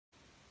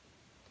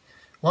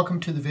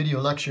Welcome to the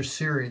video lecture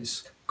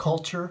series,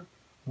 Culture,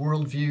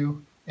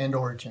 Worldview, and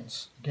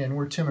Origins. Again,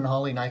 we're Tim and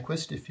Holly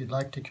Nyquist. If you'd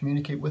like to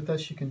communicate with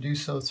us, you can do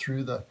so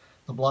through the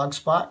blog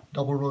spot,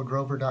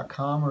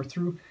 doubleroadrover.com, or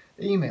through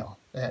email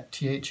at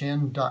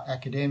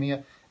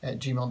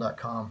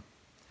thn.academia@gmail.com.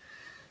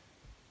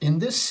 In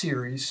this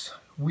series,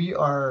 we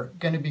are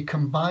going to be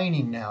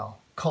combining now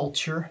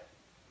culture,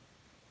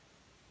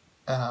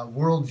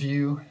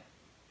 worldview,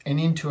 and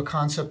into a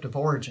concept of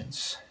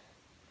origins,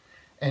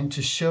 and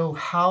to show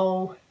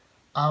how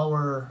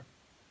our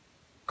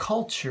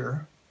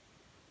culture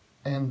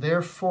and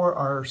therefore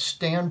our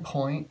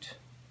standpoint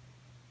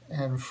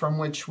and from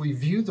which we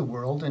view the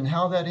world and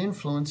how that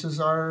influences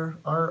our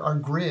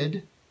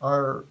grid,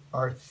 our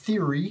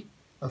theory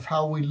of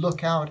how we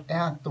look out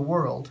at the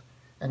world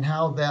and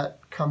how that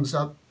comes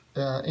up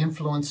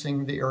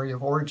influencing the area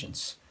of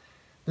origins.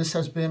 This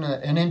has been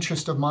an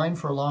interest of mine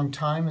for a long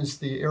time, is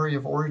the area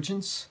of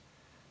origins.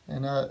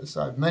 And as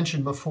I've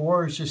mentioned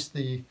before, it's just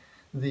the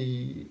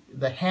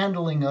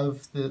handling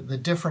of the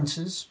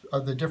differences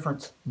of the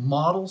different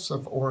models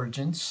of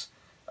origins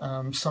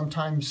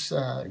sometimes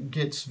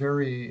gets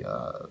very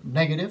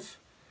negative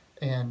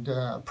and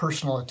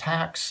personal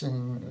attacks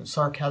and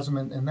sarcasm,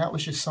 and that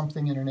was just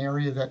something in an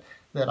area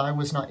that I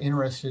was not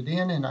interested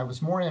in, and I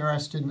was more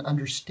interested in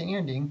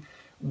understanding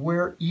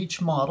where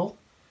each model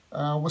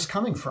was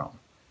coming from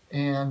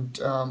and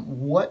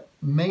what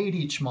made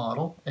each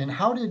model and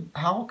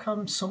how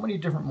come so many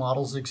different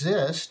models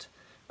exist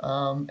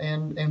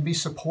and be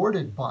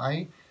supported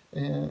by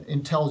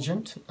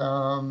intelligent,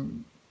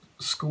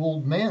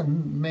 schooled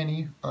men,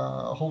 many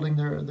holding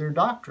their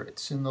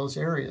doctorates in those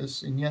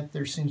areas, and yet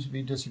there seems to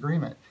be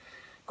disagreement.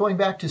 Going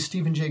back to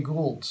Stephen Jay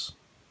Gould's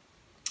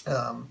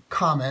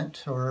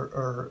comment,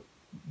 or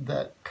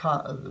the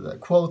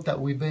quote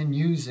that we've been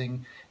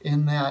using,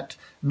 in that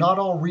not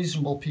all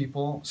reasonable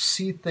people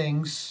see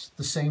things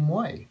the same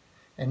way.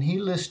 And he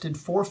listed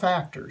 4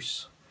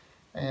 factors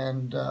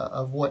and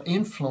of what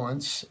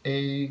influence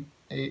a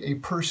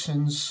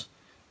person's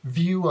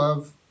view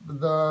of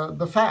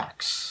the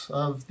facts,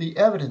 of the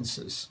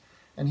evidences.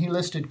 And he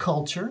listed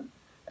culture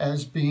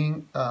as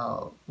being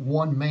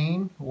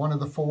one of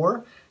the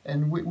 4.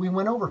 And we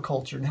went over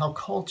culture and how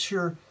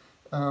culture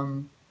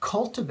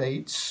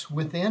cultivates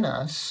within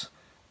us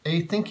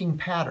a thinking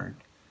pattern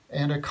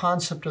and a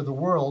concept of the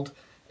world,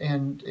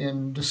 and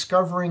in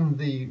discovering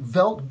the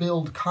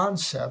Weltbild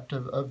concept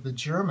of the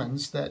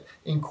Germans that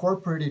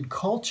incorporated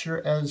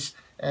culture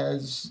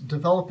as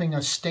developing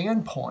a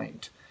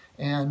standpoint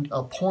and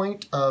a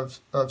point of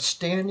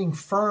standing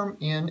firm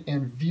in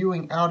and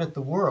viewing out at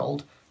the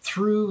world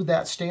through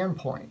that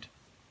standpoint.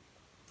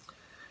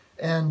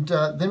 And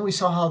then we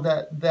saw how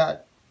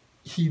that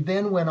he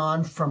then went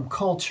on from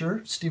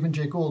culture, Stephen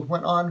Jay Gould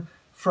went on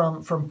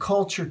from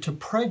culture to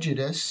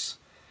prejudice,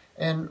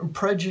 and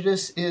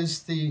prejudice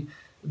is the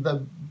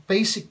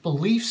basic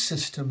belief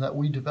system that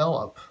we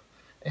develop.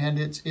 And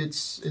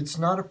it's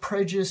not a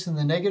prejudice in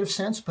the negative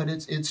sense, but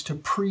it's to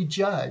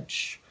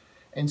prejudge.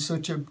 And so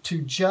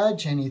to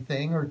judge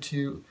anything or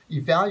to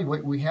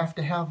evaluate, we have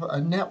to have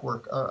a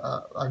network,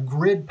 a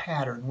grid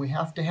pattern. We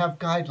have to have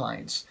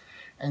guidelines.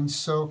 And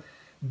so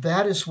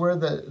that is where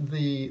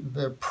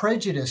the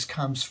prejudice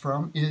comes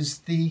from, is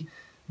the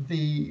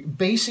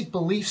basic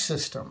belief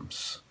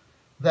systems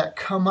that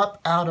come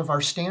up out of our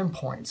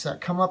standpoints,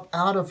 that come up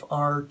out of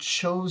our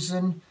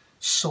chosen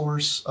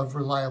source of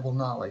reliable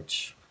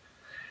knowledge.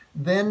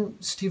 Then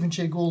Stephen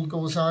Jay Gould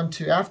goes on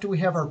to, after we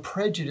have our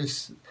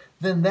prejudice,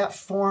 then that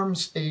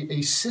forms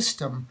a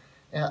system,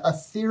 a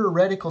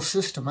theoretical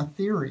system, a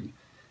theory.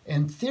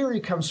 And theory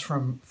comes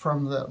from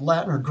the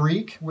Latin or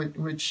Greek,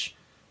 which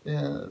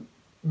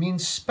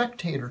means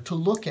spectator, to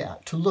look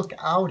at, to look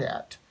out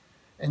at.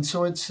 And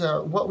so it's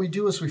what we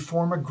do is we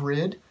form a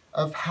grid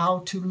of how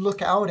to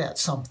look out at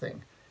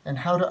something and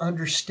how to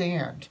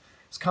understand.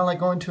 It's kind of like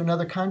going to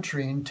another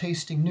country and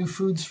tasting new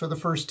foods for the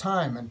first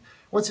time. And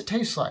what's it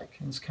taste like?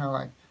 And it's kind of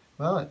like,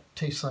 well, it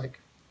tastes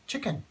like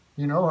chicken,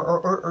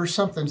 or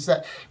something. It's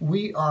that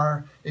we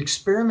are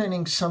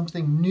experimenting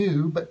something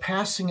new, but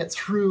passing it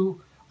through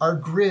our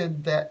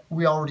grid that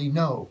we already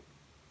know.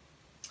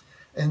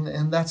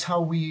 And that's how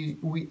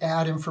we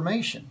add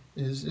information,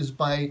 is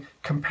by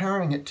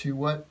comparing it to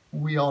what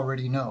we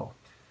already know.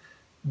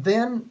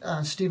 Then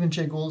Stephen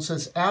Jay Gould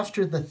says,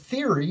 after the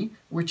theory,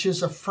 which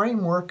is a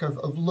framework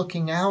of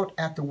looking out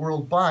at the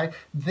world by,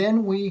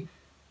 then we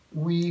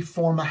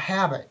form a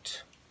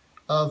habit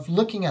of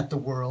looking at the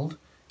world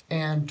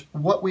and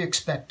what we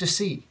expect to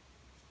see.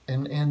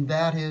 And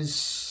that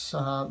is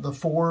the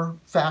 4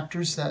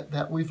 factors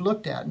that we've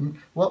looked at. And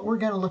what we're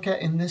going to look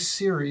at in this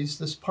series,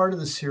 this part of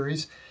the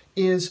series,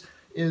 is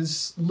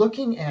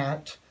looking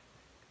at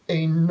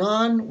a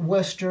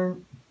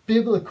non-Western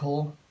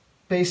biblical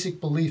basic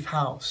belief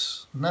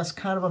house. And that's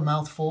kind of a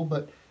mouthful,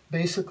 but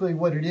basically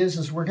what it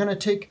is we're going to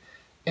take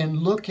and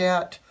look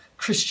at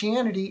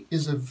Christianity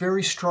is a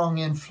very strong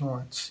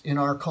influence in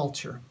our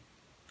culture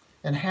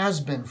and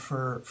has been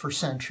for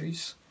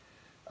centuries.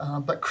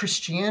 But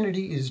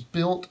Christianity is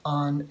built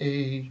on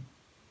a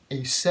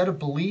set of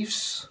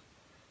beliefs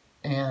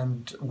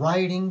and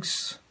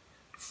writings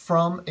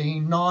from a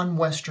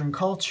non-Western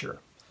culture.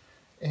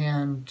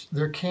 And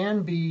there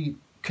can be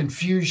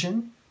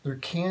confusion, there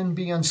can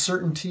be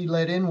uncertainty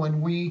let in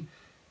when we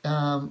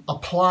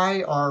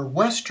apply our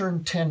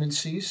Western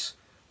tendencies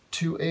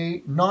to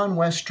a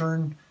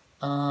non-Western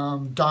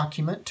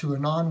document, to a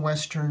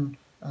non-Western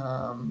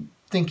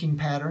thinking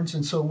patterns.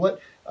 And so what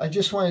I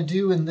just want to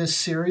do in this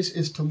series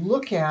is to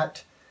look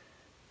at,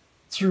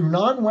 through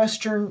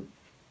non-Western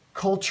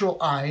cultural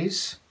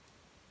eyes,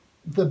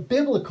 the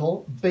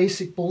biblical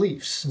basic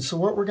beliefs. And so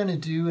what we're going to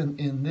do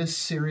in this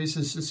series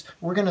is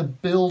we're going to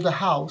build a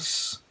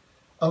house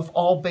of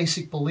all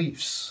basic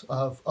beliefs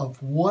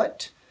of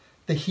what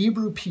the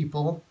Hebrew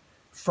people,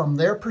 from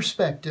their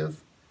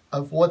perspective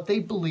of what they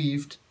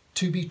believed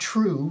to be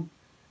true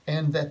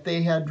and that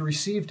they had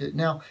received it.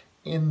 Now,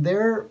 in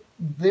their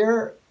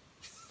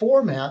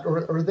format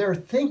or their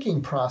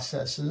thinking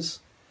processes,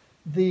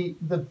 the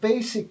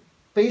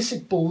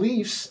basic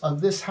beliefs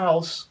of this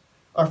house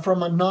are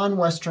from a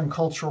non-Western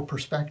cultural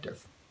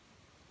perspective.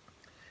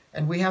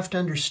 And we have to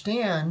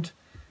understand,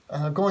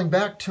 going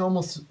back to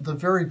almost the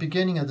very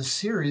beginning of the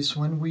series,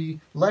 when we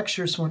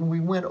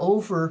went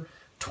over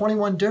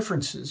 21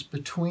 differences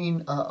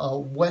between a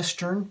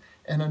Western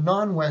and a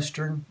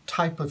non-Western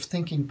type of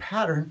thinking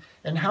pattern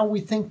and how we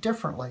think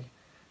differently.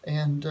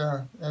 And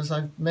as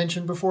I've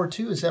mentioned before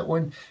too, is that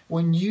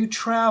when you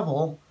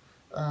travel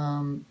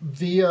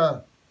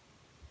via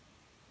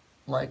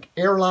like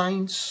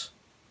airlines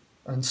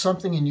and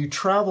something, and you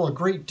travel a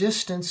great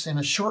distance in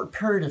a short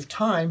period of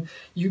time,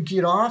 you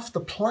get off the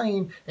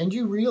plane and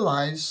you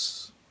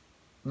realize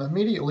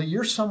immediately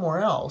you're somewhere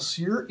else.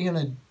 You're in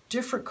a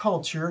different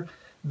culture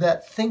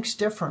that thinks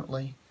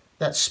differently,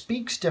 that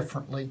speaks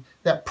differently,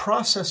 that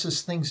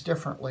processes things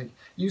differently.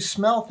 You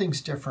smell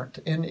things different,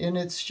 and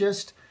it's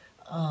just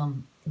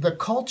the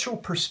cultural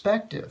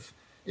perspective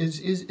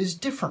is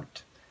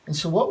different. And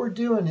so what we're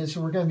doing is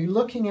we're going to be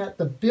looking at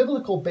the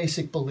biblical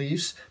basic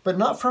beliefs, but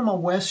not from a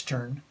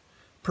Western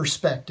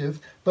perspective,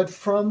 but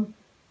from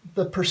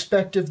the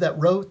perspective that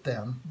wrote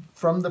them,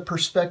 from the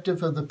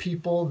perspective of the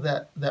people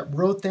that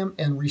wrote them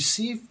and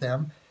received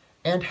them,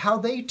 and how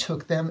they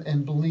took them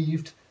and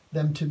believed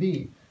them to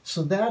be.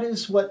 So that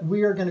is what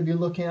we are going to be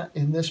looking at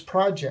in this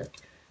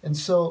project. And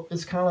so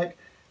it's kind of like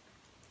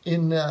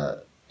in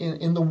the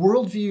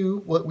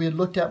worldview, what we had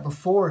looked at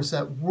before is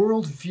that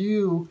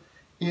worldview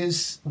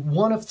is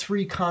one of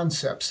three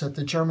concepts that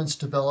the Germans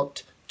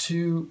developed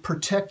to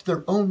protect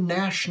their own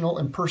national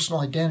and personal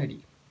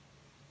identity.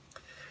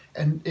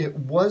 And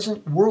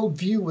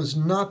worldview was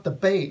not the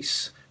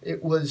base.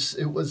 It was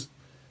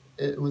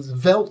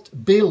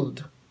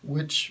Weltbild,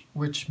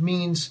 which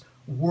means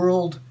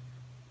world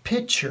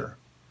picture,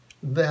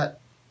 that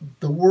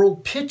the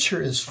world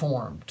picture is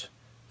formed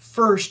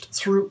first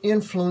through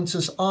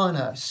influences on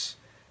us.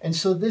 And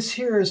so this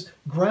here is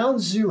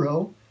ground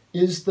zero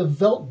is the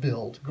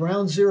Weltbild.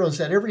 Ground zero is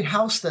that every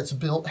house that's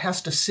built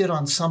has to sit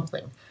on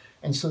something.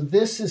 And so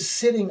this is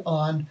sitting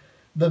on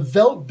the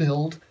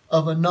Weltbild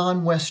of a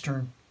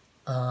non-Western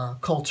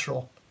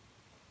cultural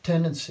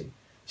tendency.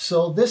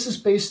 So this is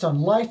based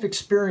on life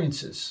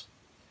experiences,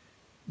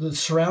 the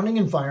surrounding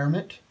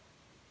environment,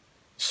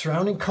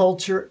 surrounding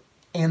culture,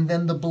 and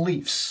then the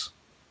beliefs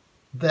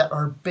that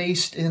are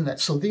based in that.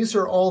 So these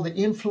are all the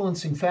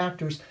influencing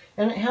factors,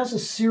 and it has a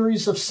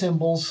series of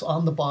symbols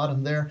on the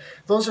bottom there.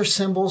 Those are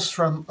symbols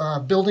from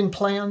building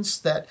plans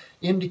that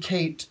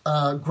indicate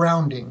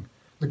grounding,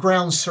 the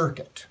ground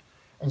circuit.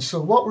 And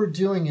so what we're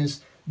doing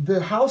is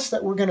the house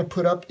that we're going to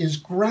put up is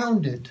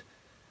grounded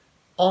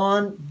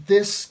on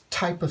this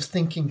type of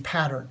thinking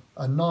pattern,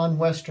 a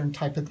non-Western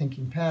type of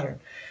thinking pattern.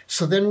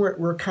 So then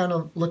we're kind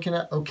of looking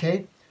at,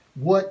 okay,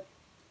 what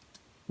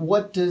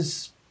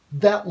does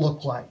that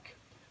look like?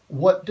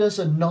 What does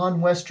a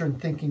non-Western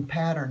thinking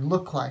pattern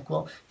look like?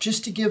 Well,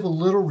 just to give a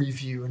little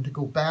review and to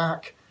go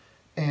back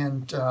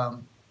and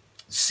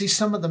see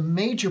some of the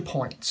major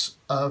points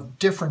of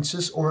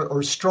differences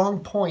or strong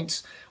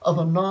points of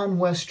a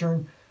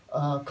non-Western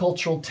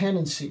cultural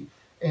tendency.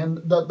 And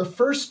the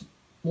first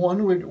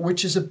one,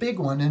 which is a big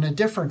one, and a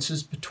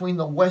differences between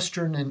the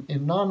Western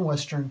and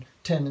non-Western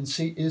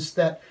tendency, is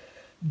that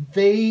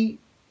they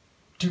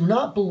do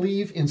not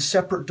believe in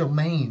separate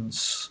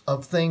domains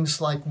of things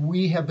like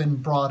we have been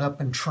brought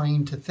up and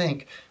trained to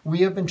think.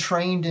 We have been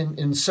trained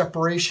in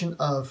separation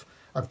of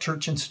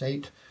church and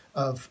state,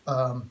 of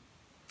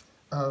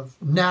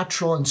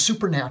natural and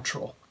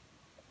supernatural,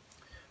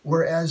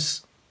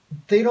 whereas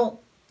they don't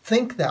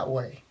think that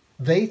way.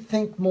 They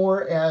think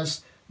more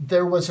as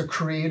there was a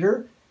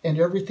creator and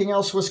everything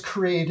else was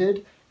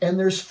created, and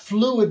there's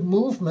fluid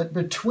movement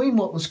between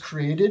what was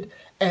created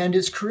and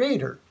its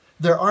creator.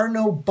 There are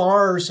no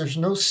bars, there's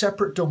no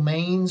separate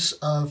domains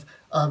of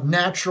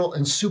natural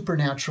and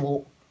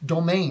supernatural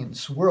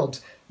domains,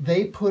 worlds.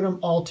 They put them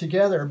all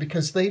together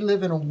because they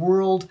live in a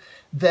world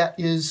that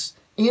is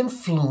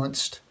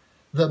influenced,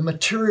 the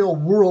material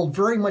world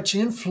very much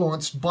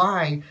influenced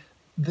by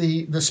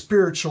the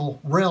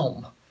spiritual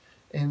realm.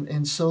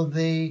 And so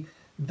they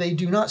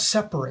do not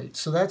separate.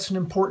 So that's an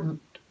important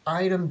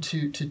item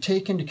to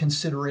take into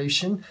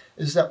consideration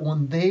is that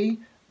when they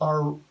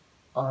are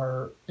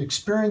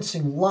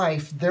experiencing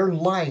life, their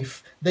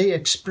life, they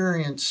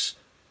experience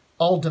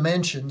all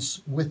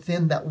dimensions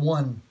within that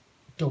one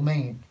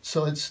domain.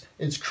 So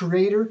it's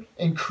creator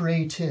and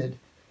created.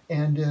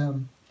 And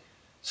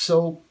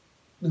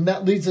and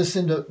that leads us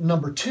into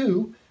number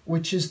 2,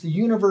 which is the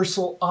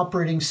universal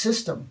operating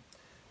system.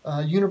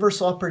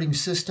 Universal operating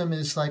system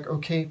is like,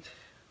 okay,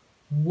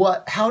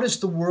 how does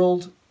the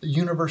world, the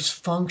universe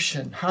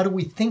function? How do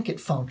we think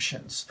it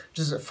functions?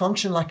 Does it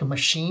function like a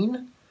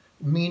machine?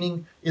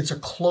 Meaning it's a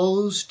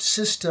closed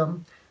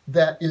system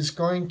that is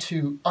going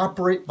to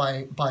operate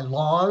by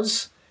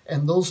laws,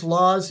 and those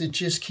laws, it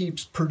just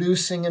keeps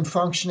producing and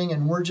functioning,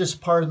 and we're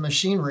just part of the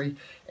machinery,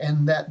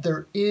 and that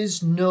there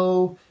is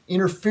no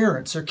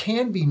interference. There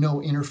can be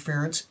no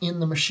interference in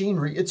the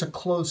machinery. It's a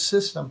closed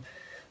system.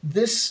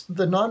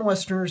 The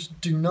non-Westerners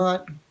do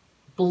not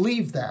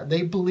believe that.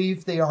 They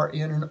believe they are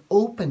in an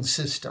open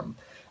system,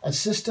 a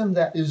system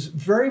that is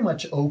very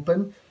much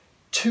open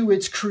to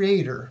its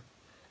creator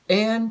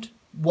and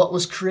what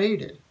was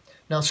created.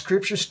 Now,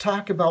 scriptures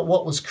talk about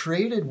what was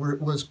created, where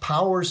it was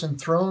powers and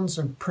thrones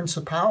and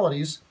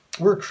principalities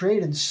were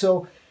created.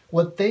 So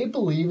what they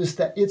believe is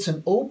that it's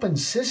an open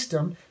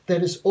system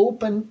that is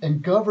open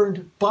and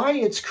governed by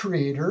its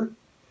creator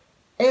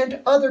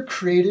and other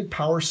created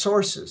power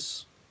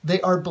sources.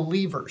 They are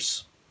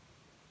believers.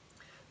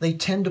 They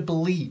tend to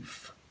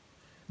believe.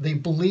 They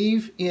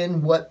believe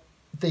in what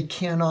they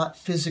cannot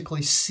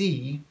physically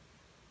see,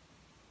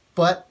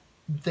 but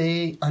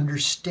they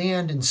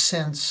understand and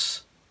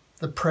sense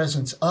the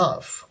presence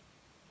of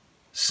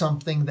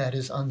something that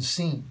is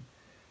unseen.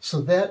 So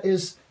that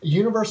is a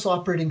universal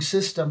operating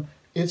system.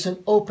 It's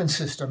an open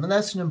system, and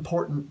that's an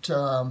important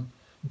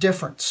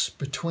difference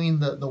between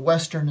the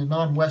Western and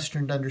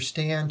non-Western to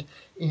understand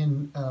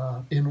in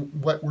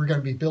what we're going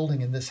to be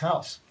building in this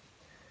house.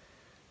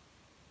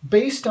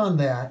 Based on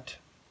that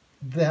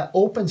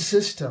open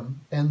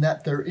system, and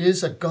that there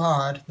is a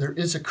God, there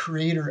is a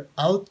creator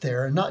out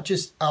there, and not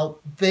just out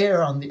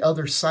there on the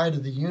other side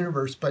of the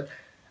universe, but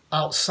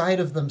outside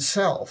of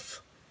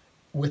themselves,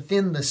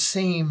 within the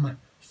same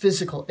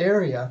physical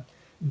area,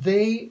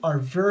 they are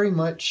very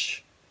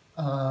much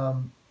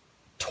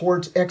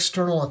towards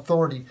external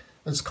authority.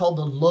 It's called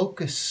the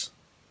locus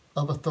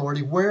of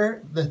authority,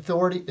 where the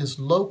authority is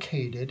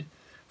located.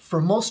 For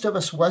most of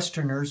us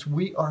Westerners,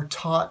 we are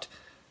taught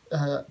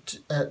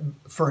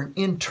for an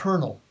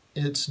internal.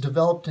 It's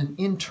developed an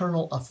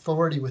internal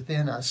authority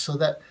within us, so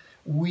that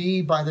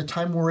we, by the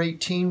time we're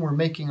 18, we're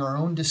making our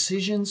own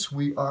decisions.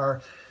 We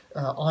are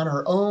on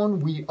our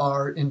own. We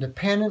are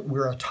independent.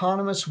 We're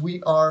autonomous.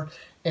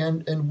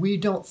 And we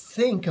don't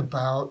think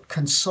about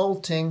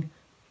consulting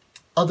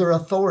other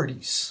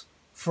authorities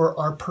for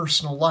our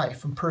personal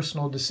life and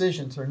personal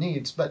decisions or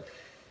needs. But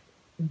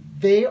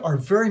they are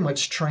very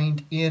much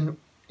trained in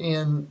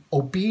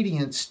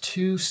obedience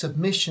to,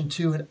 submission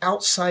to an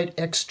outside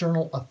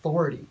external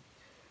authority.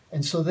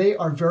 And so they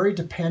are very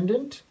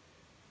dependent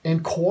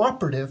and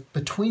cooperative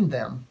between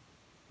them,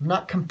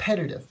 not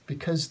competitive,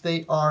 because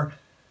they are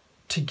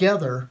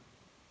together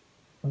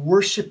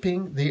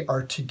worshiping, they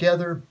are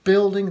together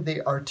building,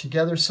 they are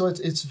together. So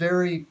it's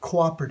very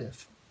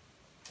cooperative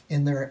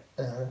in their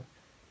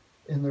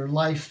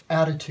life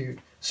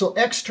attitude. So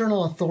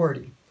external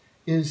authority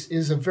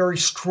is a very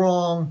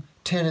strong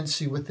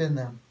tendency within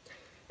them.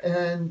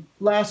 And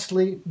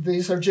lastly,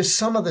 these are just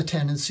some of the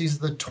tendencies,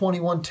 the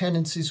 21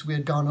 tendencies we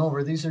had gone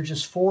over. These are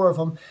just 4 of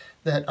them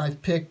that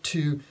I've picked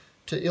to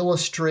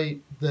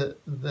illustrate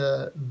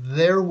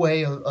their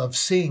way of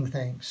seeing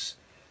things.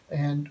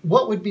 And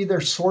what would be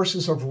their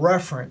sources of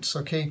reference,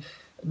 okay?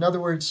 In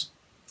other words,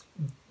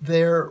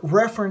 their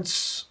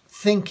reference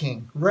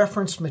thinking,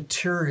 reference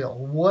material,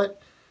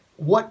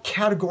 what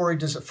category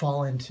does it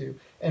fall into?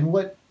 And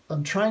what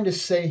I'm trying to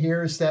say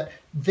here is that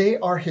they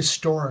are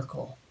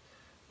historical.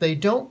 They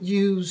don't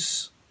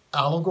use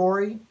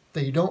allegory,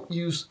 they don't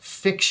use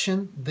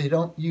fiction, they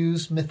don't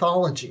use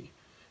mythology.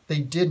 They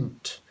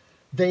didn't.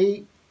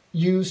 They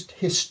used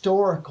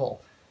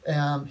historical.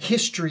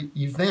 History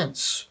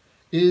events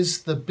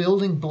is the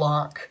building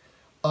block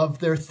of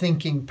their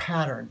thinking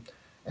pattern.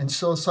 And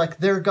so it's like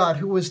their God.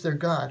 Who was their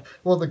God?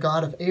 Well, the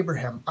God of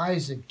Abraham,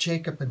 Isaac,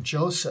 Jacob, and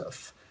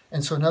Joseph.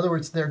 And so in other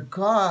words, their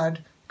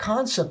God,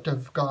 concept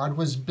of God,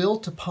 was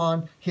built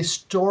upon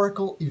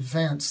historical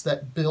events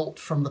that built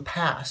from the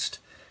past.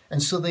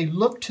 And so they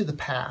look to the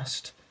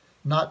past,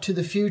 not to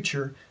the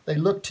future. They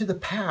look to the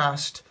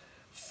past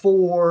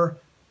for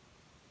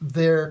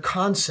their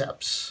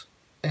concepts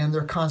and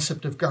their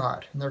concept of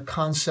God and their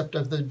concept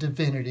of the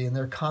divinity and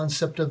their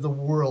concept of the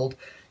world.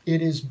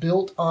 It is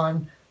built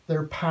on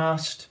their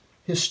past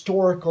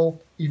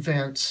historical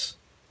events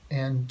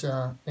and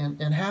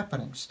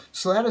happenings.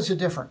 So that is a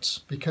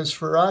difference, because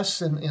for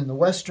us in the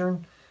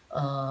Western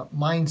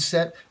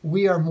mindset,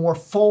 we are more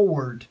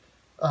forward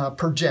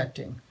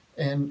projecting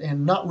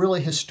and not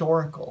really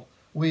historical.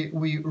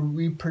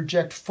 We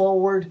project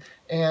forward,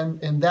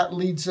 and that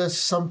leads us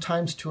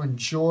sometimes to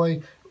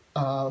enjoy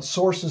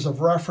sources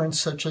of reference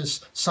such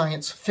as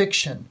science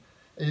fiction.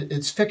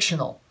 It's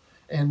fictional.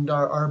 And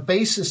our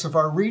basis of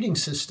our reading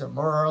system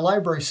or our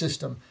library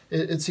system,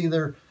 it's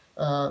either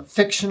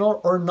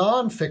fictional or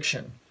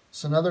non-fiction.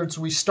 So in other words,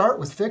 we start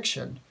with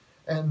fiction,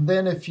 and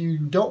then if you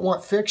don't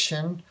want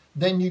fiction,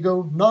 then you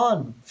go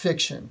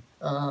non-fiction.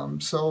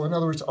 So in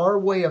other words, our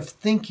way of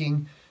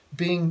thinking,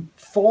 being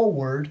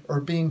forward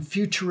or being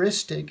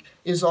futuristic,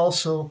 is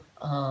also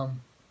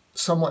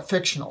somewhat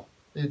fictional.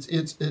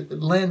 It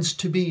lends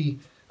to be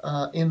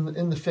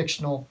in the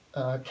fictional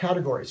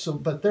category. So,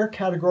 but their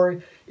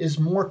category is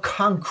more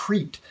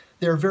concrete.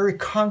 They're very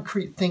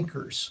concrete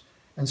thinkers,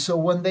 and so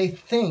when they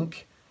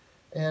think,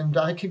 and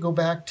I could go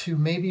back to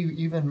maybe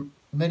even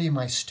many of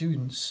my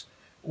students,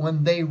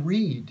 when they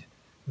read,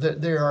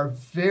 that they are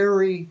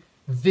very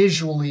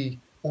visually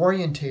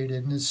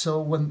orientated, and so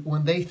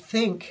when they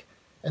think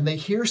and they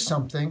hear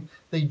something,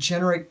 they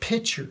generate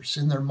pictures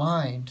in their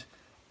mind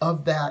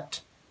of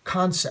that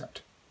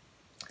concept.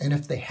 And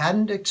if they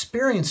hadn't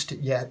experienced it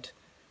yet,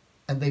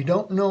 and they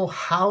don't know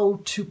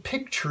how to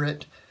picture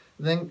it,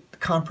 then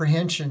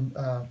comprehension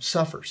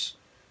suffers.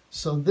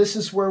 So this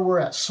is where we're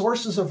at.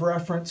 Sources of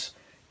reference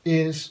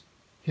is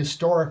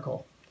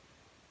historical.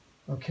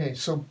 Okay,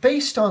 so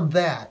based on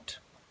that,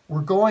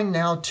 we're going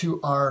now to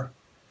our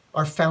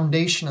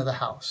foundation of the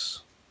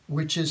house,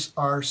 which is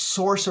our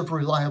source of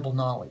reliable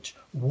knowledge.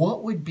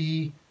 What would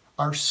be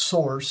our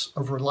source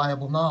of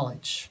reliable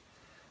knowledge?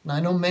 Now, I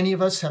know many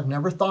of us have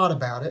never thought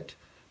about it,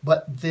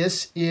 but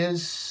this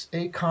is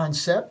a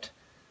concept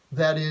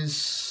that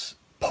is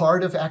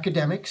part of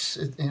academics,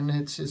 and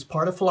it's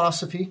part of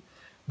philosophy,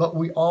 but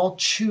we all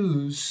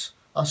choose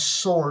a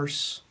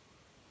source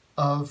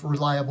of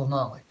reliable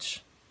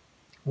knowledge,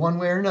 one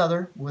way or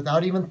another,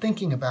 without even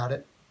thinking about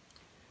it.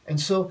 And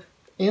so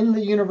in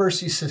the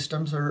university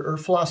systems or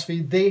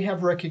philosophy, they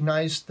have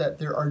recognized that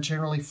there are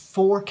generally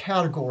 4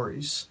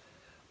 categories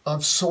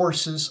of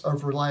sources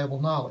of reliable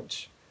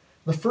knowledge.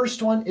 The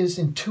first one is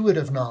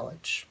intuitive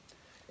knowledge.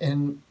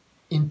 And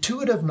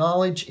intuitive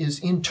knowledge is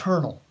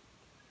internal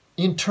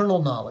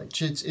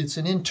knowledge. It's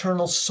an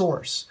internal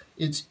source.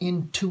 It's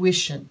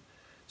intuition.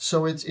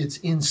 So it's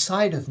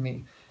inside of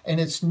me. And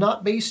it's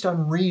not based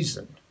on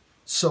reason.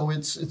 So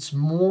it's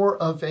more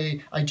of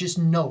I just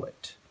know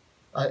it.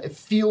 It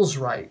feels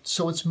right.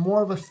 So it's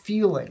more of a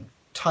feeling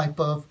type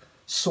of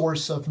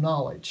source of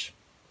knowledge.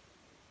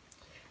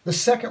 The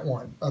second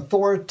one,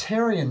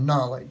 authoritarian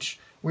knowledge,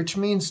 which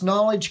means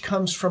knowledge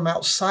comes from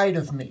outside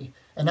of me,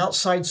 an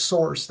outside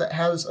source that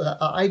has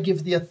I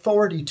give the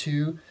authority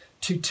to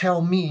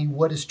tell me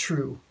what is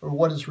true or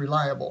what is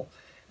reliable.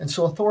 And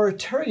so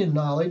authoritarian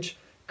knowledge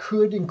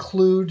could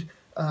include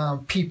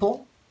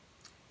people.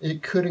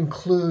 It could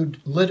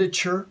include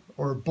literature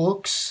or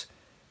books.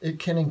 It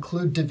can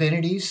include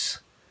divinities.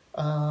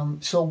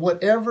 So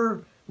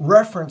whatever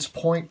reference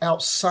point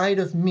outside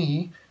of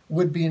me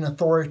would be an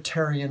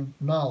authoritarian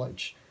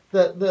knowledge.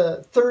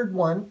 The third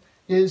one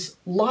is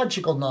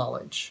logical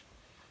knowledge.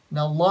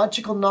 Now,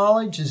 logical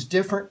knowledge is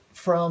different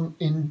from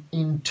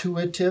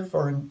intuitive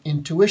or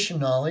intuition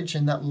knowledge,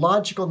 in that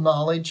logical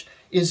knowledge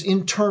is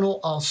internal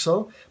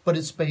also, but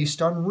it's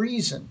based on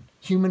reason,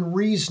 human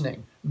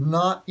reasoning,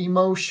 not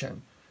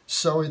emotion.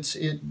 So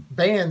it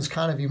bans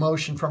kind of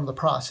emotion from the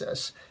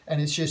process,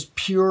 and it's just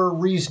pure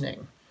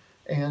reasoning.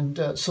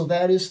 And so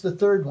that is the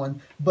third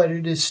one, but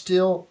it is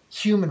still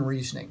human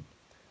reasoning,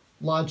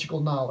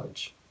 logical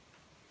knowledge.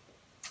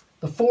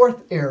 The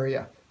fourth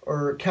area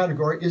or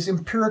category is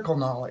empirical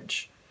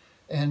knowledge,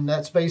 and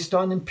that's based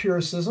on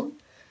empiricism.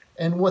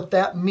 And what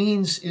that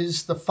means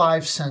is the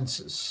 5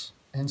 senses.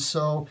 And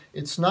so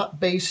it's not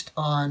based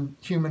on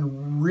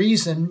human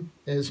reason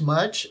as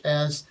much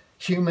as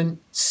human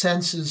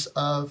senses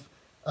of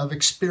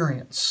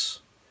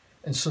experience.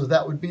 And so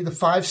that would be the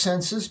 5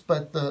 senses,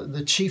 but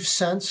the chief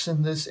sense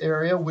in this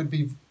area would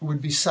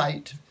be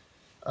sight,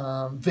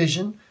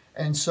 vision,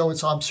 and so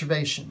it's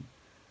observation.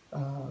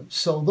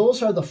 So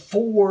those are the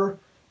 4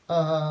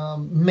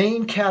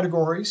 main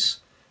categories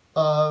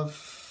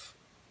of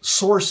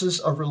sources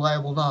of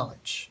reliable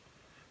knowledge.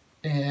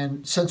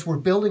 And since we're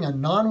building a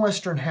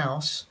non-Western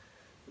house,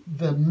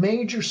 the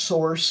major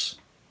source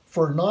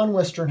for a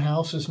non-Western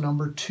house is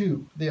number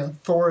 2, the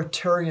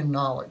authoritarian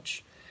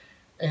knowledge.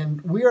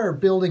 And we are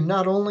building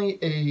not only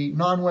a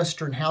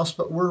non-Western house,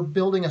 but we're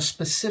building a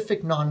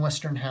specific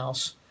non-Western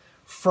house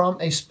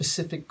from a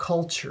specific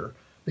culture.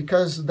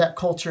 Because that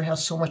culture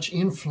has so much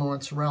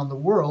influence around the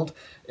world,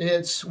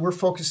 we're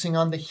focusing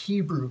on the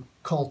Hebrew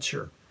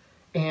culture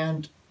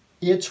and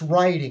its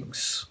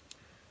writings.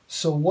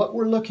 So what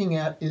we're looking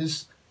at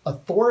is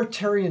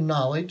authoritarian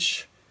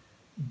knowledge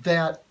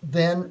that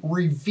then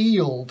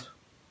revealed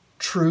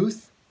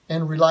truth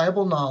and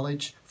reliable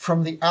knowledge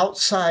from the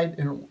outside.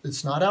 And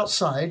it's not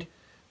outside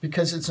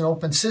because it's an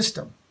open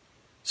system.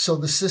 So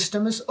the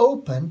system is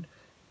open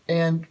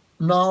and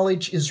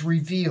knowledge is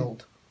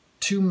revealed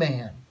to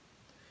man.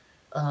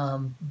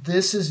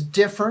 This is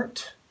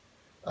different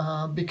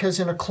because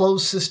in a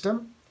closed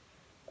system,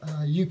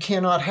 you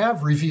cannot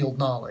have revealed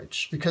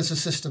knowledge because the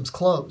system's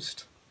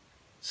closed.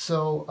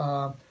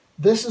 So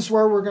this is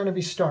where we're going to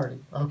be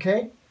starting,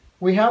 okay?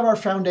 We have our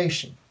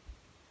foundation.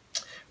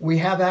 We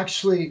have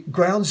actually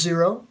ground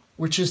zero,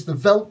 which is the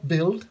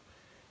Weltbild,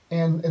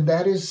 and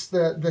that is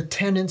the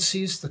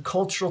tendencies, the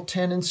cultural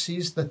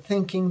tendencies, the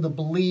thinking, the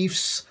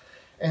beliefs,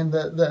 and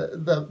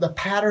the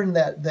pattern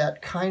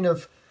that kind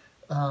of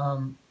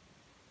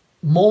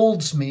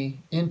molds me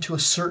into a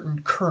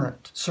certain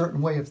current,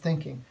 certain way of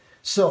thinking.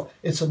 So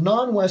it's a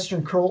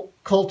non-Western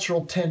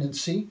cultural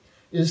tendency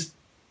is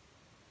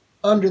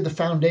under the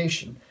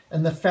foundation.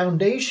 And the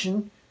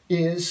foundation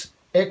is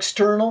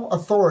external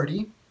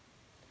authority.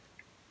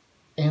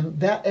 And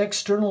that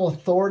external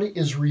authority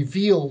is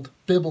revealed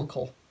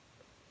biblical,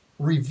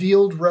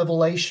 revealed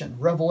revelation,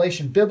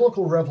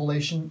 biblical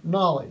revelation,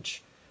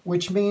 knowledge,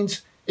 which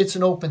means it's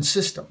an open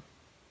system.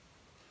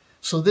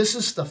 So this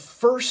is the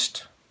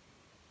first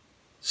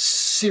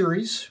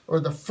series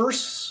or the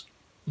first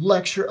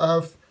lecture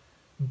of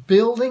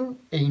building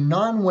a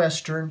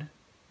non-Western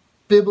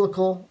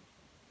biblical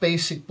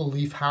basic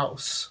belief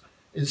house.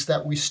 Is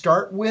that we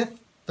start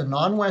with the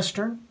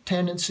non-Western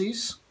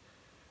tendencies.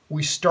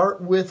 We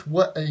start with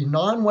what a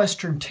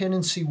non-Western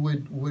tendency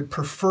would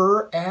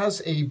prefer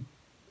as a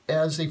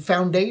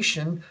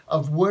foundation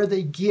of where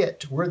they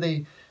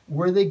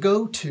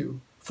go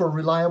to for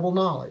reliable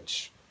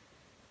knowledge,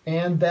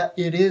 and that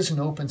it is an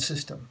open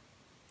system.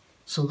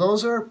 So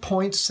those are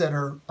points that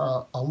are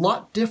a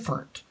lot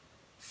different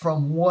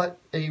from what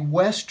a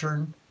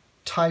Western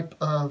type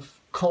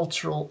of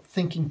cultural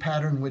thinking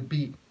pattern would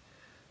be.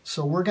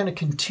 So we're going to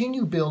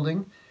continue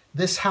building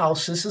this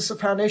house. This is the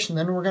foundation.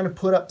 Then we're going to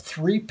put up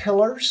 3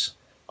 pillars,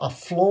 a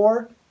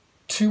floor,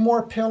 2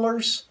 more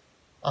pillars,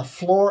 a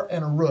floor,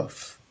 and a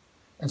roof.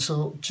 And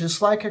so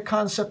just like a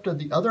concept of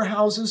the other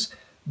houses,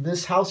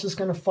 this house is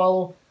going to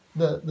follow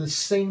the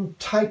same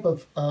type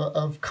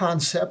of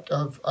concept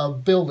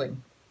of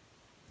building.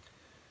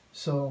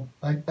 So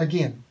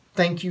again,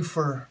 thank you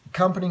for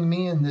accompanying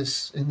me in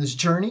this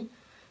journey,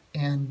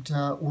 and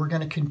we're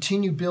going to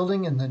continue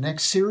building in the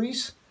next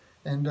series,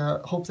 and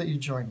hope that you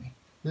join me.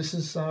 This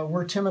is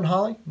we're Tim and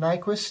Holly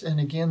Nyquist, and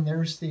again,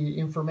 there's the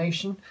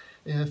information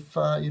if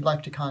you'd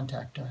like to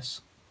contact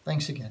us.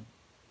 Thanks again.